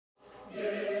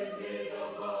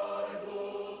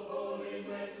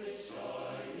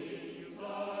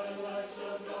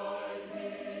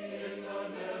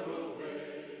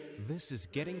This is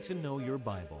Getting to Know Your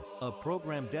Bible, a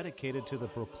program dedicated to the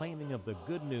proclaiming of the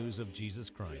good news of Jesus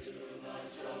Christ.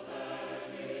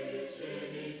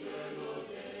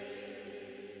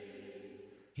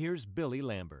 Here's Billy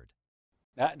Lambert.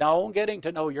 Now, on Getting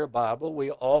to Know Your Bible, we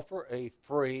offer a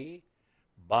free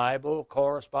Bible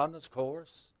correspondence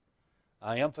course.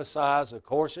 I emphasize the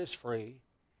course is free,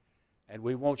 and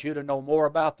we want you to know more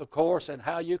about the course and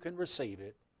how you can receive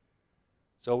it.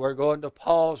 So we're going to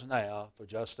pause now for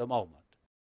just a moment.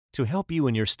 To help you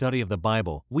in your study of the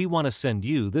Bible, we want to send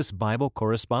you this Bible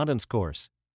correspondence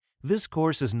course. This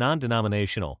course is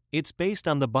non-denominational. It's based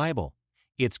on the Bible.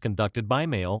 It's conducted by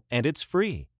mail, and it's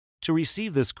free. To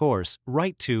receive this course,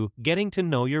 write to Getting to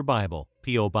Know Your Bible,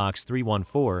 P.O. Box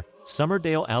 314,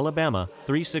 Summerdale, Alabama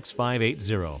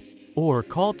 36580, or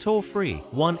call toll-free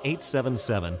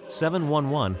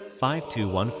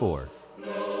 1-877-711-5214.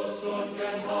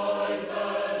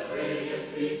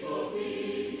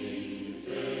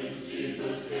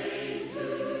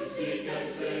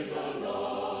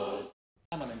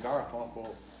 Simon and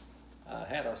Garfunkel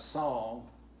had a song,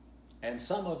 and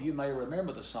some of you may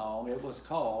remember the song. It was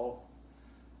called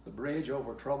The Bridge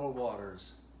Over Troubled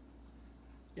Waters.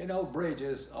 You know,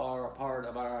 bridges are a part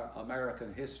of our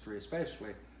American history,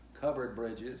 especially covered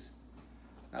bridges.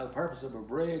 Now, the purpose of a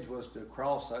bridge was to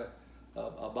cross a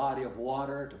body of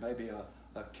water to maybe a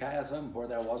chasm where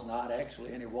there was not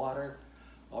actually any water,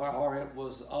 or it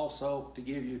was also to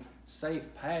give you safe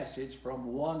passage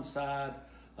from one side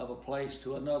of a place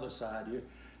to another side.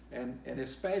 And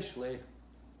especially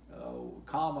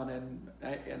common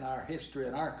in our history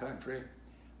in our country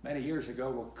many years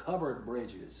ago were covered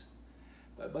bridges.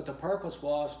 But the purpose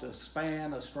was to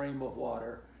span a stream of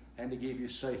water and to give you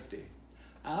safety.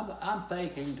 I'm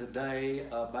thinking today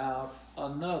about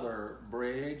another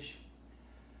bridge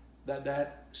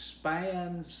that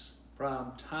spans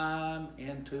from time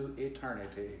into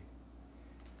eternity.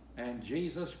 And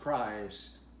Jesus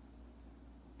Christ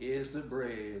is the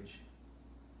bridge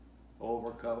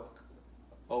over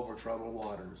troubled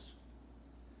waters.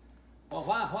 Well,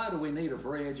 why do we need a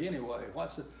bridge anyway?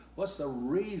 What's the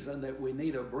reason that we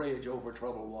need a bridge over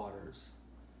troubled waters?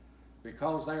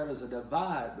 Because there is a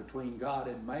divide between God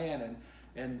and man,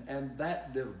 and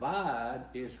that divide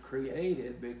is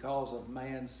created because of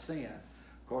man's sin,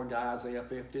 according to Isaiah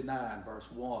 59, verse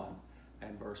 1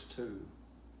 and verse 2.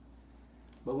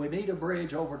 But we need a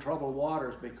bridge over troubled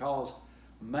waters because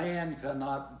man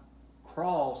cannot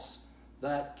cross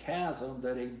that chasm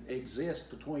that exists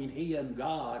between he and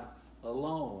God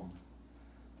alone.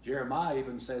 Jeremiah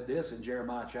even said this in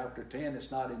Jeremiah chapter 10, it's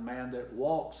not in man that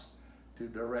walks to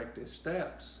direct his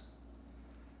steps.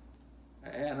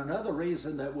 And another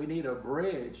reason that we need a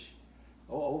bridge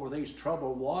over these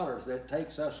troubled waters that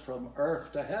takes us from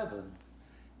earth to heaven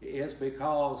is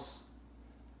because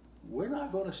we're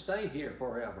not going to stay here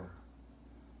forever.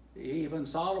 Even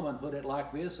Solomon put it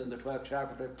like this in the 12th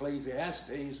chapter of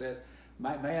Ecclesiastes, that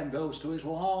man goes to his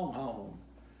long home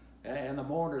and the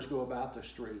mourners go about the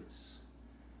streets.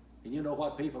 And you know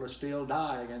what? People are still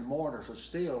dying and mourners are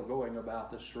still going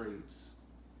about the streets.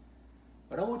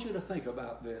 But I want you to think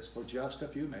about this for just a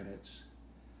few minutes.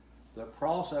 The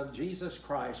cross of Jesus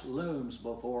Christ looms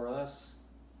before us,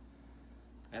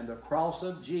 and the cross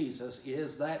of Jesus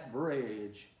is that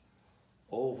bridge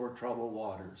over troubled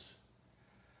waters.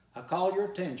 I call your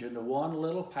attention to one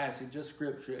little passage of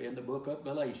Scripture in the book of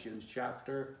Galatians,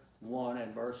 chapter 1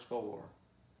 and verse 4.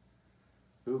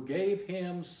 Who gave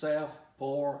himself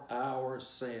for our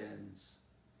sins,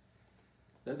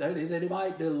 that he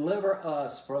might deliver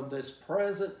us from this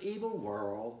present evil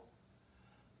world,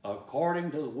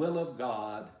 according to the will of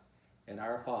God and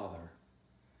our Father.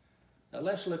 Now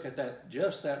let's look at that,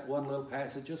 just that one little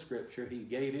passage of Scripture. He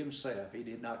gave himself. He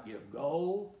did not give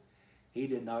gold. He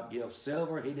did not give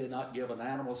silver. He did not give an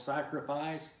animal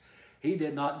sacrifice. He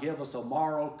did not give us a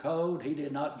moral code. He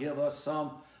did not give us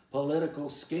some political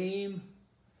scheme,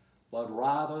 but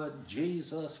rather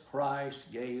Jesus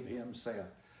Christ gave himself.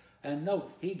 And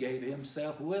note, he gave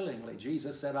himself willingly.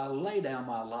 Jesus said, I lay down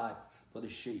my life for the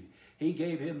sheep. He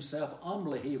gave himself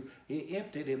humbly. He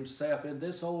emptied himself in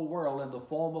this old world in the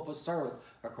form of a servant,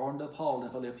 according to Paul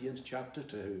in Philippians chapter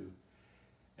 2.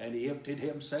 And he emptied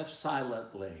himself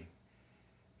silently.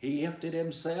 He emptied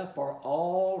himself for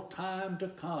all time to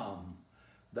come.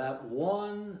 That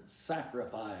one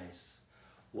sacrifice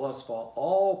was for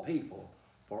all people,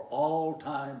 for all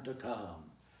time to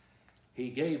come. He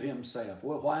gave himself.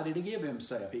 Well, why did he give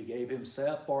himself? He gave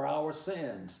himself for our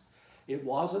sins. It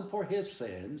wasn't for his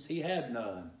sins. He had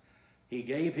none. He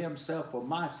gave himself for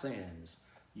my sins,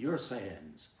 your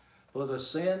sins, for the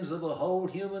sins of the whole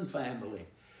human family.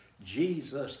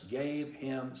 Jesus gave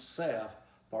himself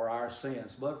for our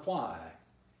sins. But why?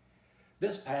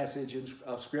 This passage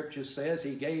of Scripture says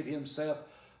he gave himself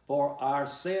for our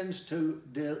sins to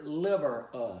deliver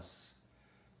us.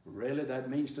 Really, that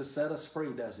means to set us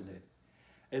free, doesn't it?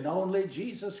 And only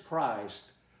Jesus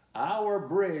Christ, our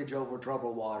bridge over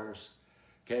troubled waters,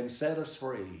 can set us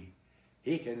free.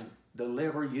 He can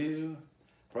deliver you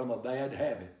from a bad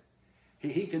habit.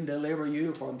 He can deliver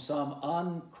you from some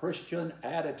unchristian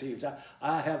attitudes.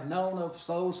 I have known of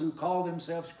those who call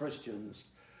themselves Christians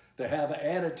to have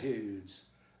attitudes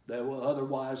that were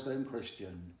otherwise than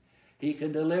Christian. He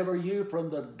can deliver you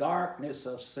from the darkness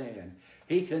of sin.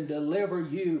 He can deliver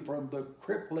you from the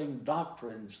crippling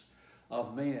doctrines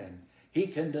of men. He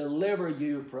can deliver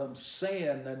you from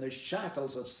sin and the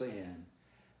shackles of sin.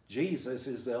 Jesus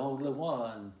is the only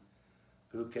one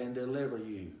who can deliver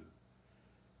you.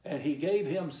 And he gave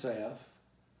himself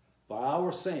for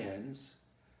our sins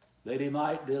that he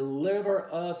might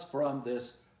deliver us from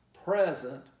this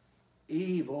present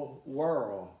evil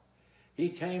world. He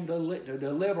came to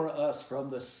deliver us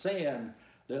from the sin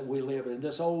that we live in.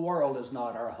 This old world is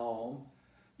not our home.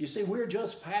 You see, we're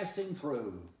just passing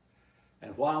through.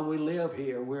 And while we live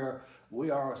here, we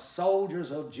are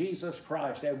soldiers of Jesus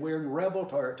Christ, and we're in rebel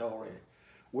territory.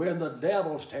 We're in the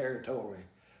devil's territory.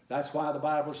 That's why the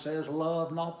Bible says,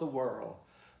 love not the world,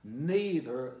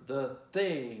 neither the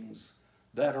things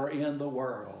that are in the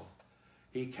world.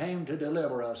 He came to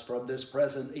deliver us from this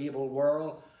present evil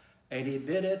world, and he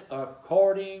did it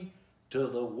according to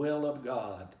the will of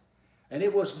God. And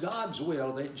it was God's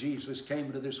will that Jesus came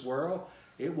into this world.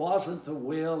 It wasn't the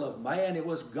will of man, it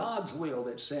was God's will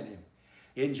that sent him.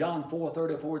 In John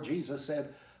 4:34, Jesus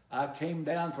said, I came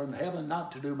down from heaven not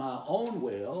to do my own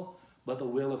will, but the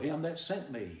will of him that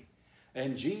sent me.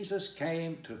 And Jesus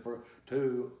came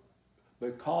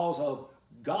because of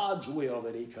God's will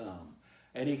that he come.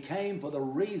 And he came for the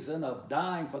reason of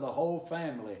dying for the whole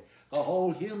family, the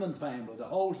whole human family, the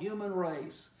whole human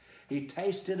race. He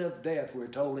tasted of death, we're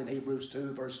told in Hebrews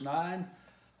 2, verse 9.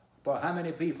 For how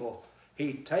many people?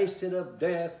 He tasted of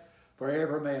death for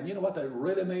every man. You know what that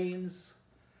really means?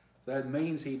 That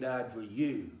means he died for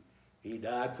you. He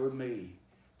died for me.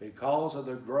 Because of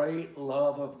the great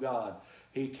love of God.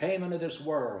 He came into this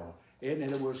world, and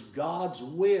it was God's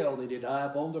will that he die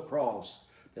upon the cross.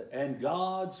 And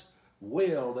God's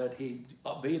will that he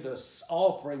be the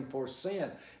offering for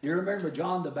sin. You remember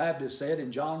John the Baptist said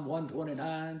in John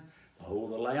 1:29,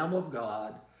 behold, the Lamb of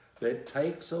God that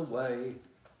takes away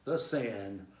the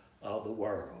sin of the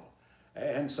world.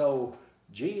 And so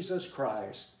Jesus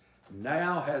Christ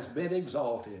now has been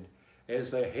exalted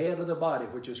as the head of the body,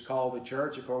 which is called the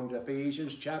church, according to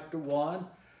Ephesians chapter 1,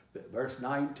 verse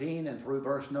 19 and through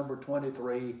verse number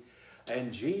 23.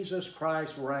 And Jesus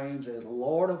Christ reigns as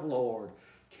Lord of lords,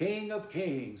 King of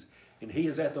kings, and he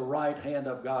is at the right hand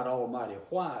of God Almighty.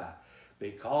 Why?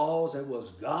 Because it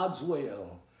was God's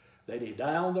will that he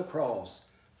died on the cross,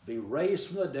 be raised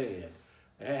from the dead,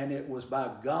 and it was by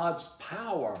God's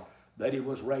power that he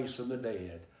was raised from the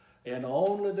dead. And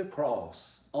only the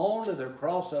cross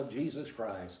of Jesus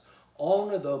Christ,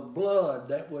 only the blood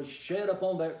that was shed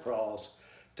upon that cross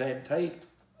to take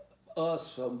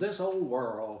us from this old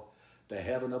world to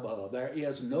heaven above. There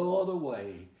is no other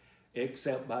way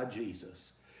except by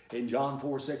Jesus. In John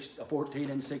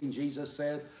 14 and 16, Jesus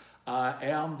said, I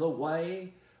am the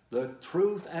way, the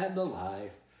truth, and the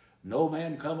life. No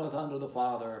man cometh unto the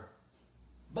Father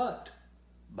but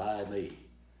by me.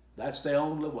 That's the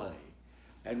only way.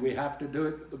 And we have to do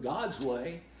it God's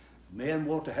way. Men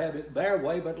want to have it their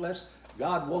way, but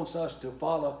God wants us to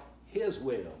follow his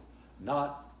will.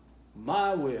 Not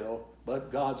my will,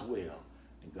 but God's will.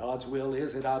 And God's will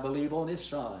is that I believe on his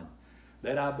Son,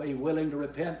 that I be willing to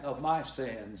repent of my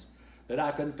sins, that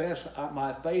I confess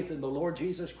my faith in the Lord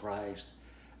Jesus Christ,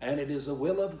 and it is the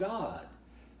will of God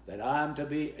that I am to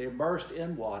be immersed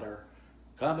in water,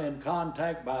 come in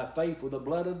contact by faith with the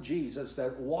blood of Jesus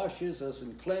that washes us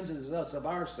and cleanses us of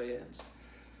our sins.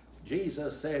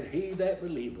 Jesus said, he that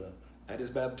believeth and is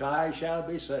baptized shall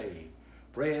be saved.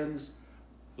 Friends,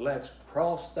 let's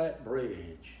cross that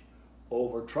bridge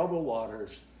over troubled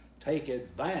waters, take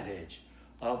advantage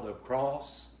of the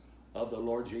cross of the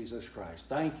Lord Jesus Christ.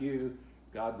 Thank you.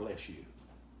 God bless you.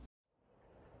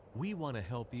 We want to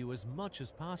help you as much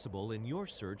as possible in your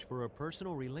search for a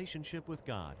personal relationship with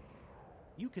God.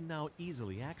 You can now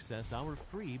easily access our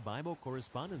free Bible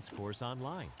correspondence course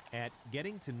online at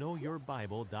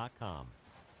gettingtoknowyourbible.com.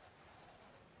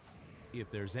 If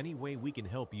there's any way we can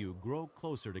help you grow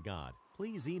closer to God,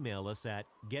 please email us at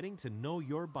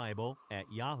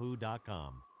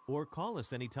gettingtoknowyourbible@yahoo.com or call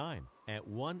us anytime at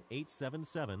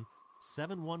 1-877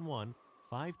 711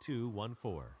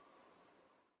 5214.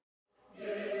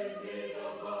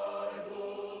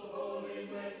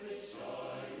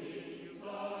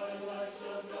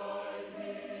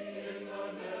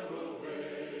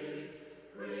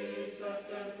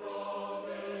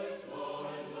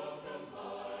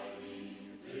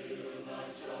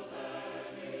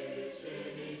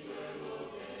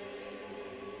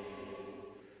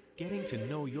 Getting to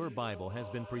Know Your Bible has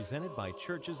been presented by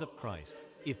Churches of Christ.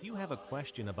 If you have a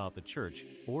question about the church,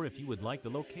 or if you would like the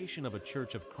location of a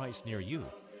Church of Christ near you,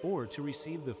 or to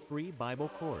receive the free Bible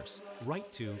course,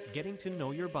 write to Getting to Know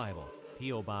Your Bible,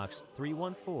 P.O. Box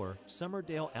 314,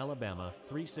 Summerdale, Alabama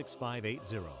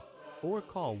 36580, or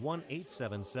call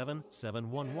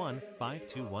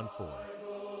 1-877-711-5214.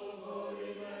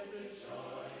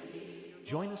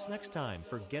 Join us next time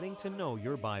for Getting to Know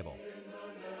Your Bible.